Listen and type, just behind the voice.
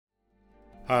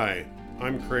Hi,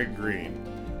 I'm Craig Green.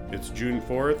 It's June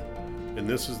 4th, and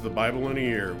this is the Bible in a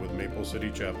Year with Maple City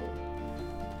Chapel.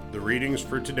 The readings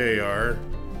for today are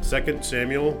 2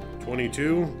 Samuel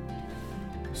 22,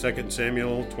 2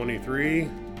 Samuel 23,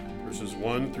 verses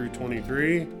 1 through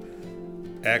 23,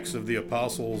 Acts of the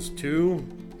Apostles 2,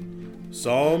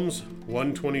 Psalms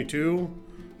 122,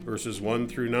 verses 1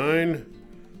 through 9,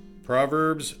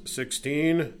 Proverbs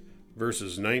 16,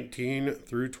 verses 19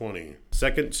 through 20.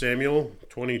 2 Samuel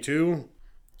 22.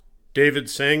 David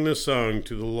sang this song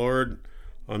to the Lord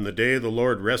on the day the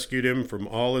Lord rescued him from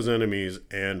all his enemies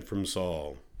and from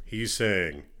Saul. He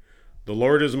sang, "The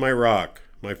Lord is my rock,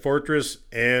 my fortress,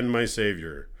 and my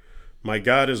Savior. My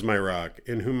God is my rock,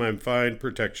 in whom I find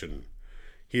protection.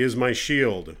 He is my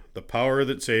shield, the power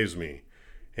that saves me,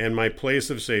 and my place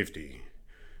of safety.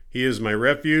 He is my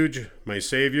refuge, my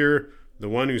Savior, the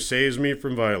one who saves me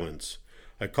from violence.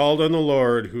 I called on the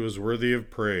Lord, who is worthy of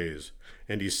praise,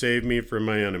 and he saved me from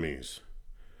my enemies.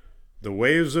 The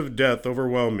waves of death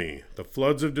overwhelmed me. The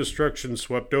floods of destruction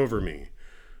swept over me.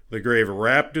 The grave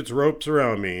wrapped its ropes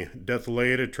around me. Death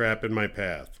laid a trap in my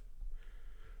path.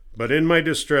 But in my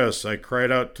distress I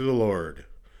cried out to the Lord.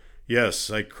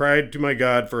 Yes, I cried to my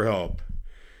God for help.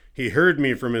 He heard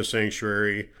me from his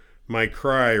sanctuary. My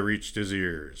cry reached his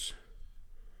ears.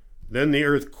 Then the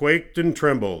earth quaked and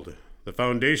trembled. The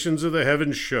foundations of the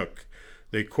heavens shook.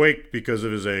 They quaked because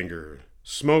of his anger.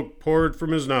 Smoke poured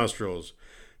from his nostrils.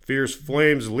 Fierce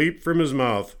flames leaped from his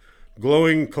mouth.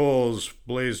 Glowing coals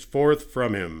blazed forth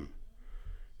from him.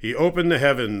 He opened the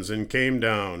heavens and came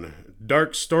down.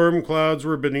 Dark storm clouds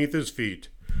were beneath his feet.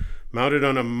 Mounted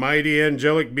on a mighty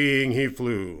angelic being, he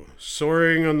flew,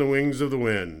 soaring on the wings of the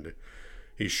wind.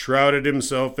 He shrouded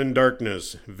himself in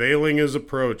darkness, veiling his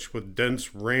approach with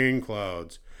dense rain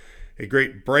clouds. A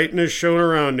great brightness shone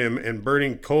around him, and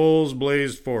burning coals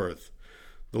blazed forth.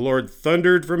 The Lord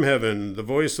thundered from heaven. The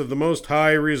voice of the Most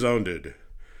High resounded.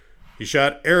 He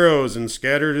shot arrows and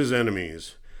scattered his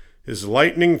enemies. His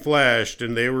lightning flashed,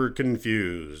 and they were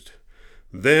confused.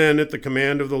 Then, at the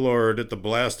command of the Lord, at the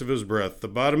blast of his breath, the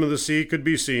bottom of the sea could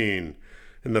be seen,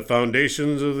 and the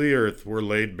foundations of the earth were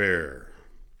laid bare.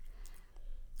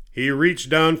 He reached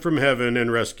down from heaven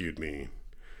and rescued me.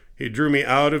 He drew me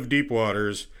out of deep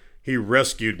waters. He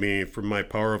rescued me from my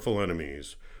powerful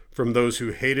enemies, from those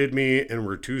who hated me and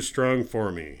were too strong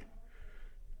for me.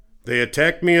 They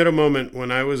attacked me at a moment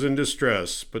when I was in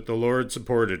distress, but the Lord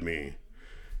supported me.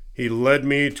 He led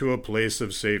me to a place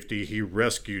of safety. He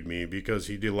rescued me because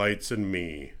he delights in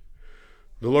me.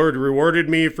 The Lord rewarded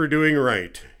me for doing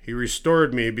right. He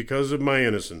restored me because of my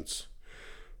innocence.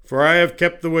 For I have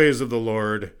kept the ways of the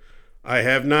Lord. I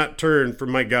have not turned from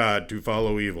my God to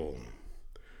follow evil.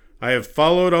 I have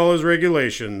followed all his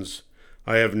regulations.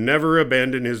 I have never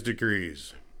abandoned his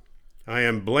decrees. I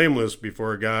am blameless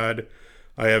before God.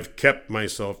 I have kept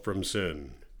myself from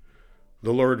sin.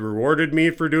 The Lord rewarded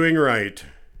me for doing right.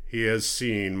 He has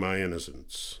seen my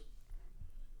innocence.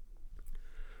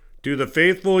 To the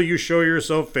faithful you show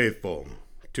yourself faithful.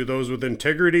 To those with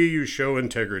integrity you show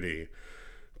integrity.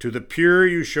 To the pure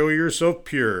you show yourself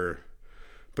pure.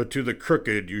 But to the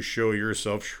crooked you show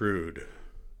yourself shrewd.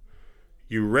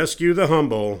 You rescue the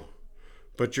humble,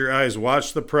 but your eyes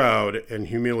watch the proud and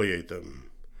humiliate them.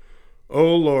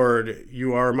 O Lord,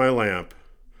 you are my lamp.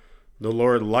 The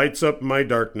Lord lights up my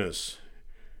darkness.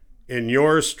 In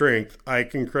your strength I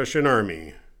can crush an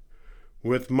army.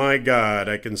 With my God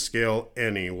I can scale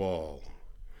any wall.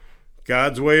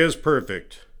 God's way is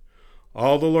perfect.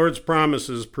 All the Lord's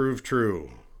promises prove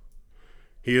true.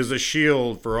 He is a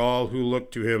shield for all who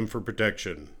look to him for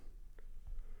protection.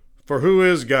 For who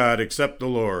is God except the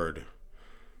Lord?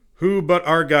 Who but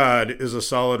our God is a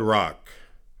solid rock?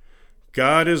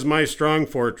 God is my strong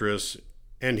fortress,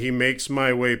 and he makes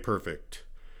my way perfect.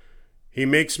 He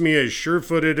makes me as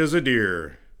sure-footed as a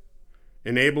deer,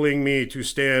 enabling me to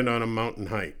stand on a mountain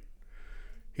height.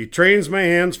 He trains my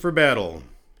hands for battle.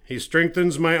 He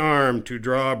strengthens my arm to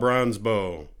draw a bronze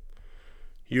bow.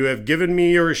 You have given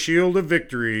me your shield of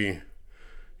victory.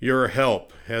 Your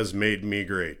help has made me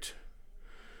great.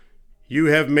 You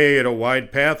have made a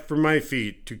wide path for my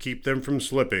feet to keep them from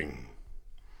slipping.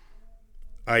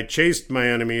 I chased my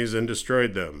enemies and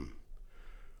destroyed them.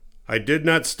 I did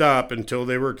not stop until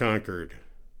they were conquered.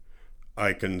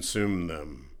 I consumed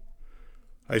them.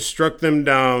 I struck them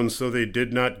down so they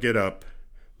did not get up.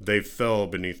 They fell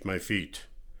beneath my feet.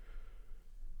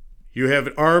 You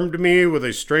have armed me with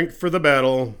a strength for the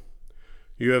battle.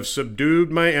 You have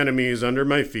subdued my enemies under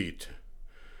my feet.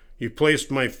 You placed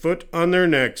my foot on their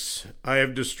necks. I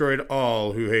have destroyed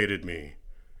all who hated me.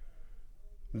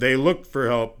 They looked for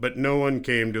help, but no one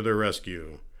came to their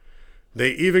rescue.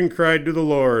 They even cried to the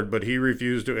Lord, but he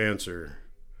refused to answer.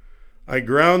 I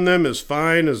ground them as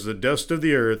fine as the dust of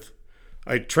the earth.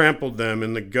 I trampled them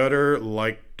in the gutter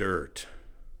like dirt.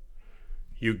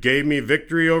 You gave me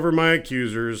victory over my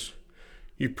accusers.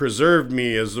 You preserved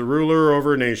me as the ruler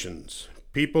over nations.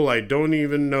 People I don't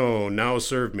even know now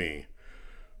serve me.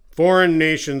 Foreign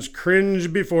nations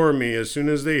cringe before me. As soon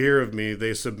as they hear of me,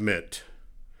 they submit.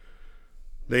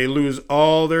 They lose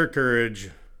all their courage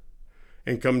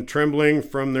and come trembling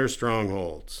from their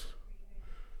strongholds.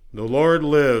 The Lord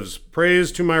lives.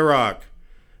 Praise to my rock.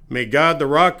 May God, the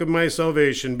rock of my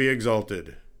salvation, be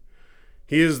exalted.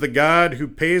 He is the God who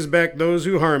pays back those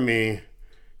who harm me.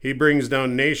 He brings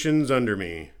down nations under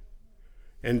me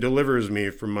and delivers me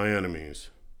from my enemies.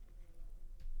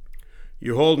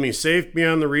 You hold me safe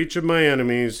beyond the reach of my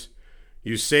enemies.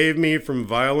 You save me from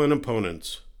violent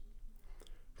opponents.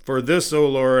 For this, O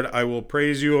Lord, I will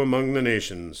praise you among the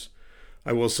nations.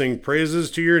 I will sing praises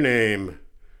to your name.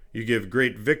 You give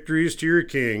great victories to your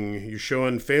king. You show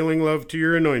unfailing love to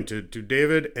your anointed, to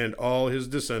David and all his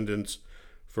descendants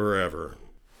forever.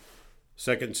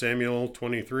 2 Samuel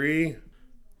 23.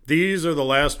 These are the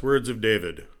last words of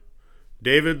David.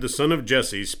 David, the son of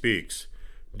Jesse, speaks.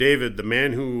 David, the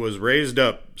man who was raised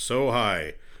up so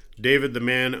high. David, the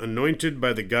man anointed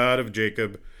by the God of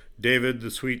Jacob. David, the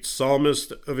sweet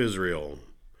psalmist of Israel.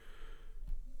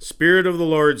 Spirit of the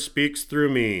Lord speaks through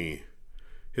me.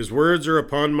 His words are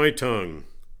upon my tongue.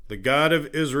 The God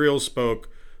of Israel spoke.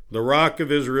 The rock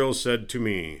of Israel said to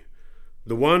me,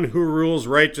 the one who rules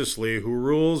righteously, who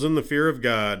rules in the fear of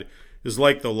God, is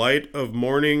like the light of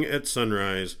morning at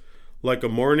sunrise, like a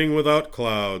morning without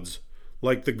clouds,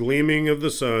 like the gleaming of the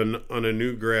sun on a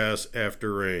new grass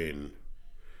after rain.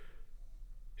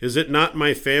 Is it not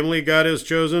my family God has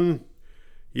chosen?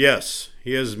 Yes,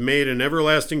 he has made an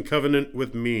everlasting covenant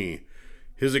with me.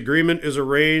 His agreement is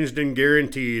arranged and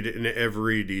guaranteed in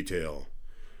every detail.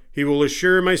 He will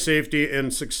assure my safety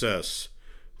and success.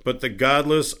 But the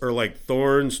godless are like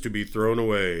thorns to be thrown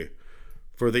away,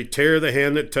 for they tear the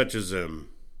hand that touches them.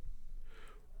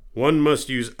 One must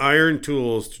use iron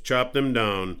tools to chop them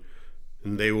down,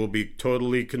 and they will be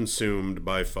totally consumed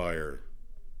by fire.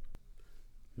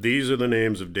 These are the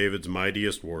names of David's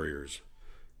mightiest warriors.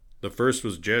 The first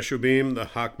was Jeshubim the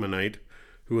Hachmonite,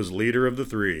 who was leader of the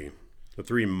three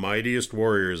mightiest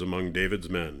warriors among David's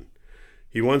men.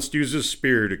 He once used his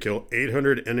spear to kill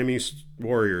 800 enemy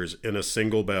warriors in a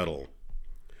single battle.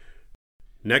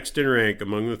 Next in rank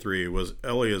among the three was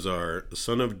Eleazar, the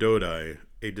son of Dodai,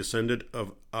 a descendant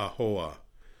of Ahoah.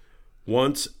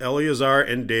 Once Eleazar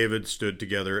and David stood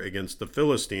together against the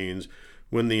Philistines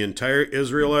when the entire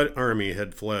Israelite army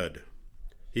had fled.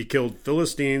 He killed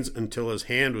Philistines until his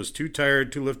hand was too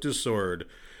tired to lift his sword,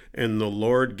 and the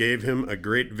Lord gave him a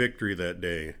great victory that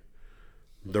day.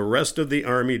 The rest of the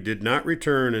army did not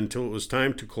return until it was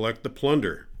time to collect the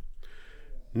plunder.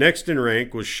 Next in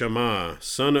rank was Shammah,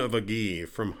 son of Agi,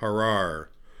 from Harar.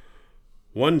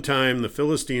 One time the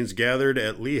Philistines gathered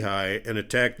at Lehi and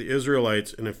attacked the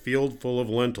Israelites in a field full of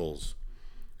lentils.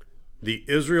 The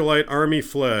Israelite army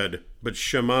fled, but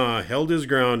Shammah held his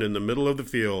ground in the middle of the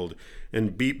field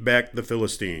and beat back the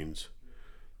Philistines.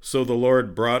 So the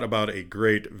Lord brought about a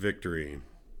great victory.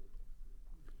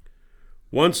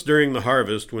 Once during the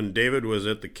harvest, when David was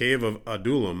at the cave of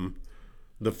Adullam,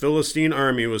 the Philistine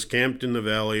army was camped in the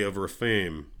valley of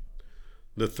Rephaim.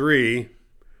 The three,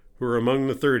 who were among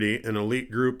the 30, an elite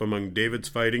group among David's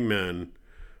fighting men,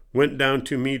 went down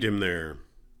to meet him there.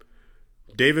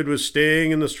 David was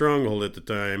staying in the stronghold at the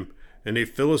time, and a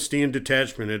Philistine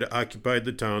detachment had occupied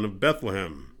the town of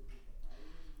Bethlehem.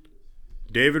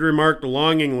 David remarked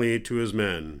longingly to his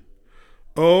men,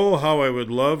 "Oh, how I would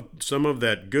love some of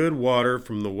that good water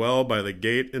from the well by the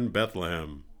gate in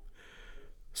Bethlehem."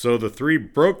 So the three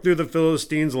broke through the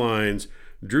Philistines' lines,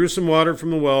 drew some water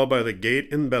from the well by the gate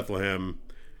in Bethlehem,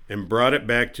 and brought it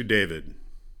back to David.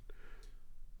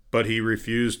 But he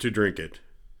refused to drink it.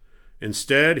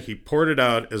 Instead, he poured it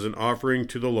out as an offering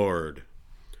to the Lord.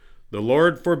 "The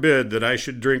Lord forbid that I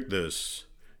should drink this,"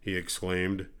 he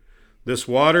exclaimed. "This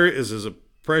water is as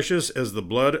precious as the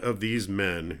blood of these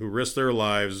men who risked their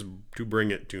lives to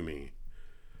bring it to me."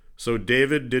 So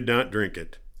David did not drink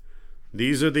it.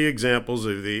 These are the examples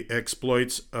of the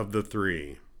exploits of the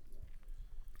three.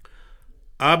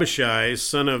 Abishai,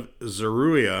 son of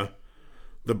Zeruiah,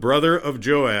 the brother of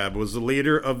Joab, was the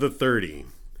leader of the 30.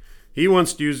 He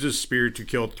once used his spear to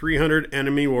kill 300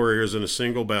 enemy warriors in a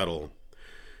single battle.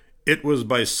 It was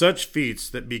by such feats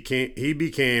that he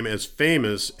became as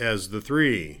famous as the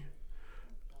three.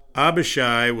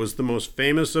 Abishai was the most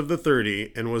famous of the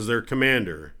 30 and was their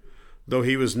commander, though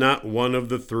he was not one of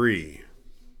the three.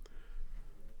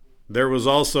 There was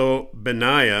also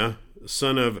Benaiah,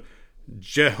 son of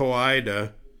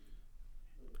Jehoiada,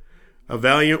 a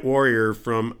valiant warrior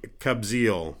from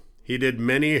Kabzeel. He did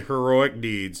many heroic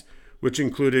deeds, which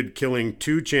included killing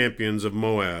 2 champions of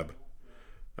Moab.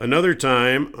 Another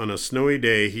time, on a snowy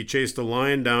day, he chased a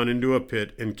lion down into a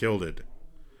pit and killed it.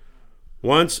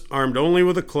 Once, armed only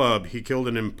with a club, he killed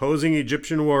an imposing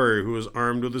Egyptian warrior who was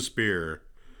armed with a spear.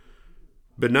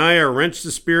 Benaiah wrenched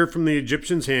the spear from the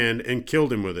Egyptian's hand and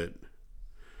killed him with it.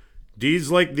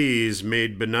 Deeds like these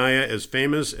made Benaiah as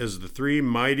famous as the 3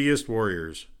 mightiest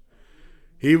warriors.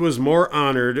 He was more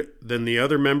honored than the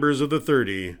other members of the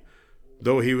 30,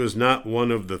 though he was not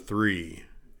one of the 3.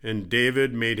 And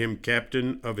David made him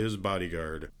captain of his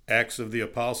bodyguard. Acts of the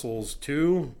Apostles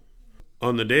 2.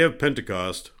 On the day of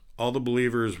Pentecost, all the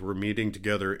believers were meeting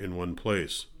together in one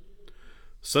place.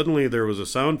 Suddenly there was a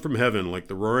sound from heaven like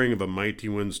the roaring of a mighty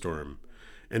windstorm,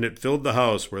 and it filled the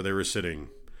house where they were sitting.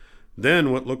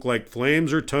 Then what looked like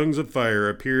flames or tongues of fire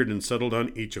appeared and settled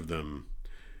on each of them.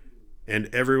 And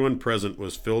everyone present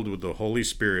was filled with the Holy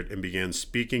Spirit and began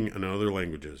speaking in other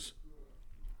languages,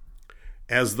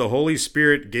 as the Holy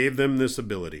Spirit gave them this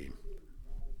ability.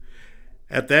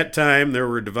 At that time there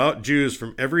were devout Jews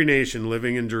from every nation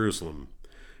living in Jerusalem.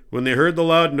 When they heard the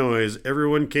loud noise,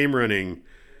 everyone came running,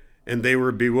 and they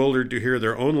were bewildered to hear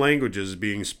their own languages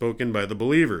being spoken by the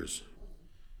believers.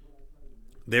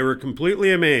 They were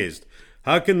completely amazed.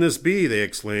 "How can this be?" they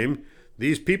exclaimed.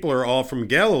 "These people are all from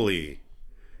Galilee,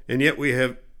 and yet we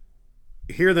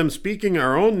hear them speaking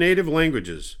our own native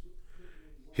languages.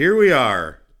 Here we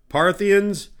are,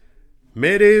 Parthians,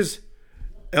 Medes,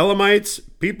 Elamites,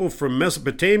 people from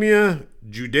Mesopotamia,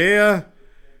 Judea,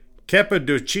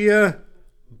 Cappadocia,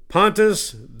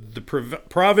 Pontus, the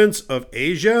province of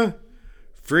Asia,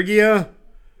 Phrygia,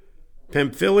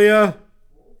 Pamphylia,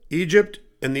 Egypt,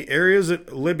 and the areas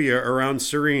of Libya around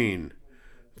Cyrene,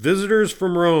 visitors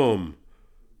from Rome,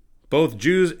 both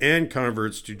Jews and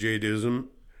converts to Judaism,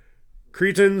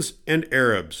 Cretans and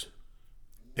Arabs.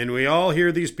 And we all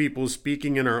hear these people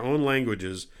speaking in our own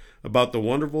languages about the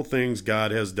wonderful things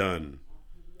God has done."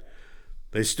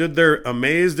 They stood there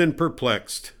amazed and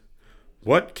perplexed.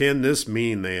 "What can this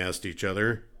mean?" they asked each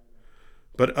other.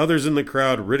 But others in the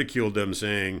crowd ridiculed them,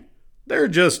 saying, "They're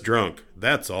just drunk,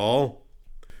 that's all."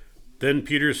 Then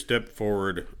Peter stepped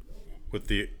forward with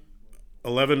the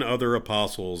 11 other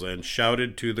apostles and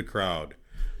shouted to the crowd,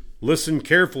 "Listen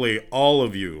carefully, all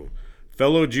of you,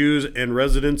 fellow Jews and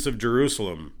residents of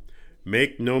Jerusalem.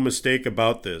 Make no mistake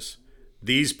about this.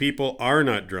 These people are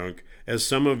not drunk, as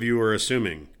some of you are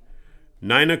assuming.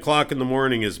 9 o'clock in the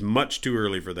morning is much too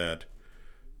early for that.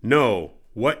 No,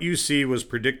 what you see was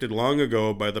predicted long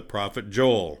ago by the prophet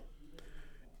Joel.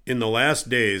 In the last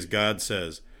days, God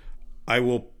says, I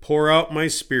will pour out my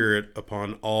Spirit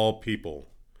upon all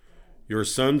people. Your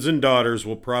sons and daughters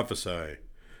will prophesy.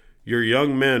 Your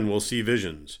young men will see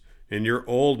visions, and your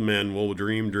old men will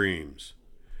dream dreams.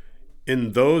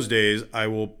 In those days I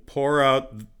will pour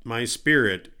out my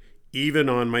Spirit even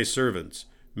on my servants,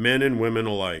 men and women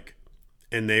alike,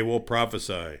 and they will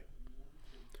prophesy.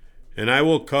 And I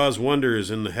will cause wonders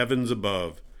in the heavens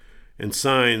above, and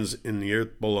signs in the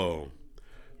earth below.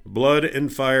 Blood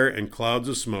and fire and clouds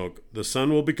of smoke. The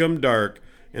sun will become dark,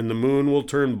 and the moon will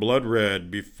turn blood red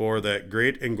before that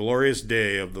great and glorious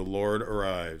day of the Lord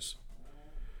arrives.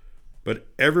 But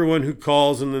everyone who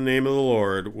calls in the name of the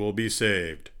Lord will be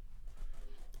saved.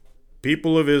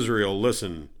 People of Israel,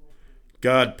 listen.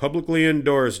 God publicly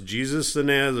endorsed Jesus the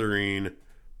Nazarene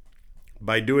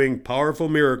by doing powerful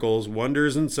miracles,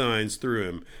 wonders, and signs through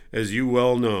him, as you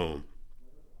well know.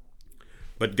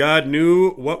 But God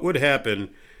knew what would happen,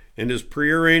 and his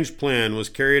prearranged plan was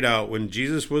carried out when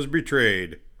Jesus was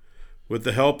betrayed. With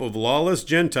the help of lawless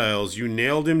Gentiles, you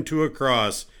nailed him to a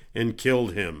cross and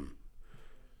killed him.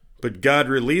 But God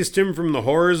released him from the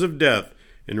horrors of death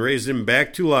and raised him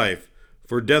back to life,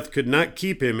 for death could not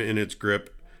keep him in its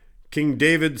grip. King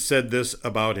David said this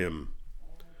about him.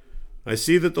 I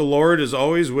see that the Lord is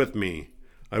always with me.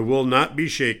 I will not be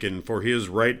shaken, for he is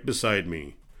right beside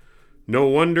me. No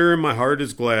wonder my heart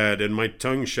is glad, and my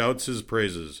tongue shouts his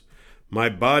praises. My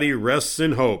body rests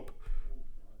in hope,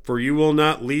 for you will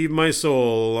not leave my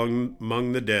soul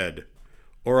among the dead,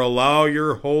 or allow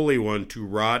your Holy One to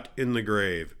rot in the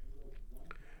grave.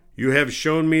 You have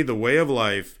shown me the way of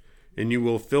life, and you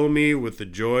will fill me with the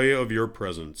joy of your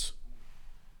presence.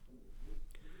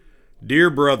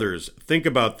 Dear brothers, think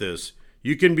about this.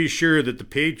 You can be sure that the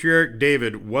patriarch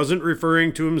David wasn't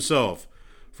referring to himself,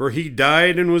 for he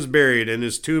died and was buried, and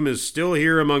his tomb is still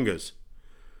here among us.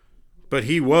 But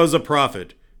he was a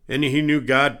prophet, and he knew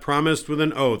God promised with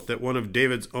an oath that one of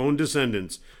David's own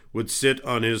descendants would sit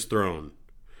on his throne.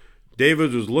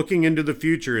 David was looking into the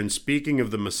future and speaking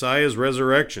of the Messiah's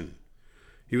resurrection.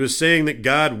 He was saying that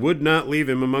God would not leave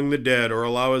him among the dead or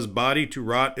allow his body to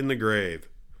rot in the grave.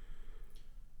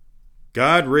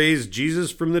 God raised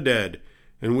Jesus from the dead,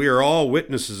 and we are all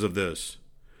witnesses of this.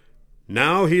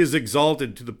 Now he is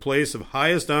exalted to the place of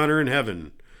highest honor in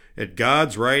heaven, at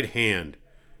God's right hand.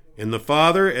 And the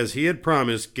Father, as he had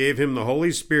promised, gave him the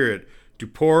Holy Spirit to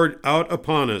pour out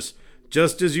upon us,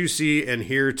 just as you see and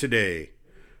hear today.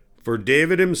 For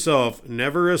David himself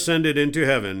never ascended into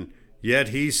heaven, yet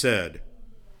he said,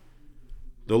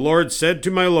 "The Lord said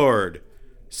to my Lord,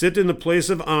 sit in the place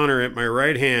of honor at my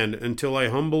right hand until I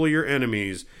humble your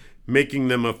enemies, making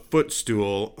them a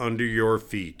footstool under your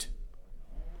feet."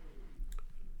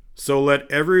 So let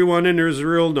everyone in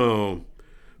Israel know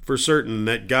for certain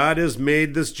that God has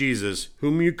made this Jesus,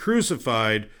 whom you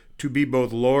crucified, to be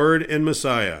both Lord and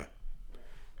Messiah.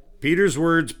 Peter's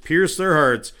words pierced their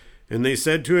hearts, and they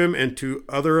said to him and to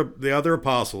the other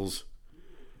apostles,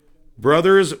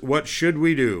 "Brothers, what should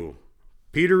we do?"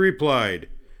 Peter replied,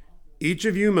 "Each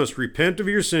of you must repent of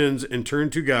your sins and turn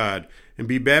to God, and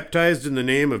be baptized in the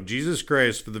name of Jesus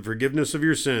Christ for the forgiveness of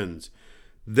your sins.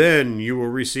 Then you will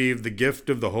receive the gift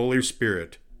of the Holy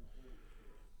Spirit.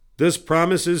 This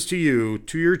promise is to you,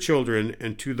 to your children,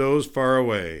 and to those far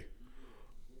away,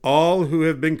 all who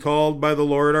have been called by the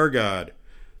Lord our God."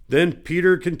 Then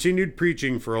Peter continued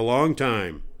preaching for a long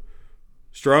time,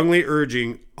 strongly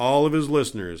urging all of his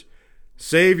listeners,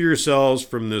 "Save yourselves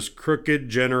from this crooked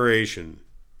generation."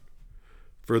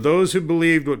 For those who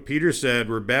believed what Peter said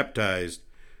were baptized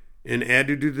and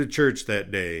added to the church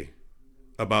that day,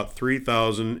 about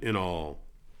 3,000 in all.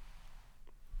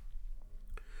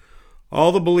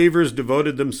 All the believers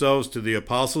devoted themselves to the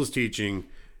apostles' teaching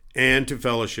and to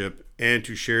fellowship and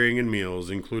to sharing in meals,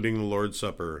 including the Lord's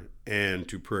Supper, and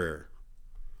to prayer.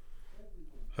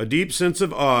 A deep sense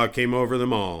of awe came over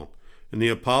them all, and the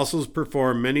apostles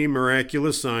performed many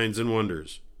miraculous signs and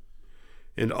wonders.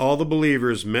 And all the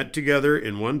believers met together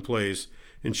in one place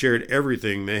and shared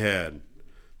everything they had.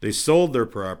 They sold their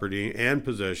property and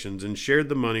possessions and shared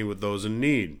the money with those in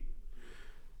need.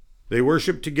 They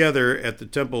worshiped together at the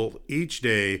temple each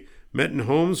day, met in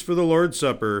homes for the Lord's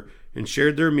Supper, and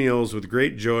shared their meals with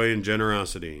great joy and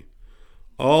generosity,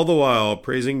 all the while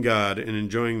praising God and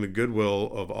enjoying the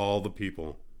goodwill of all the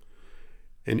people.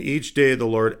 And each day the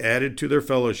Lord added to their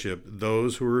fellowship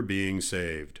those who were being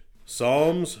saved.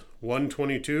 Psalms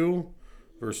 122,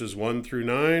 verses 1 through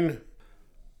 9.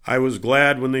 I was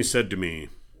glad when they said to me,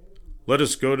 "Let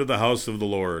us go to the house of the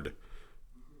Lord."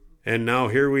 And now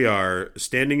here we are,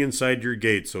 standing inside your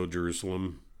gates, O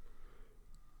Jerusalem.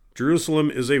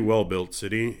 Jerusalem is a well-built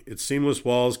city. Its seamless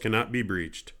walls cannot be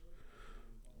breached.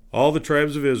 All the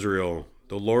tribes of Israel,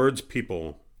 the Lord's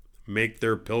people, make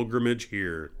their pilgrimage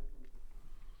here.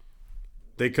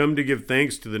 They come to give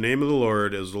thanks to the name of the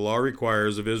Lord as the law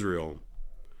requires of Israel.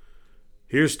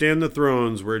 Here stand the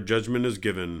thrones where judgment is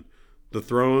given, the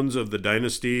thrones of the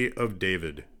dynasty of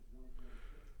David.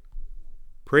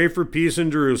 Pray for peace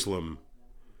in Jerusalem.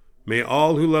 May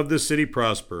all who love this city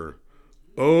prosper.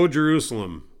 O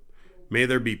Jerusalem, may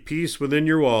there be peace within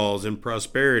your walls and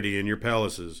prosperity in your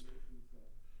palaces.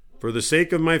 For the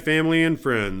sake of my family and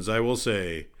friends, I will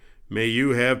say, may you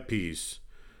have peace.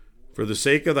 For the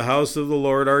sake of the house of the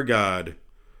Lord our God,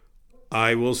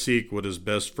 I will seek what is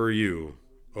best for you,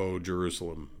 O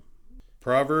Jerusalem.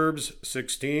 Proverbs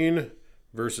 16,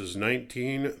 verses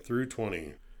 19 through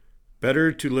 20.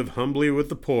 Better to live humbly with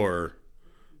the poor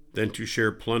than to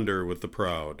share plunder with the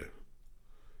proud.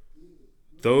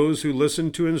 Those who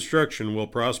listen to instruction will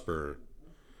prosper.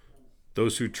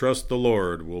 Those who trust the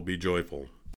Lord will be joyful.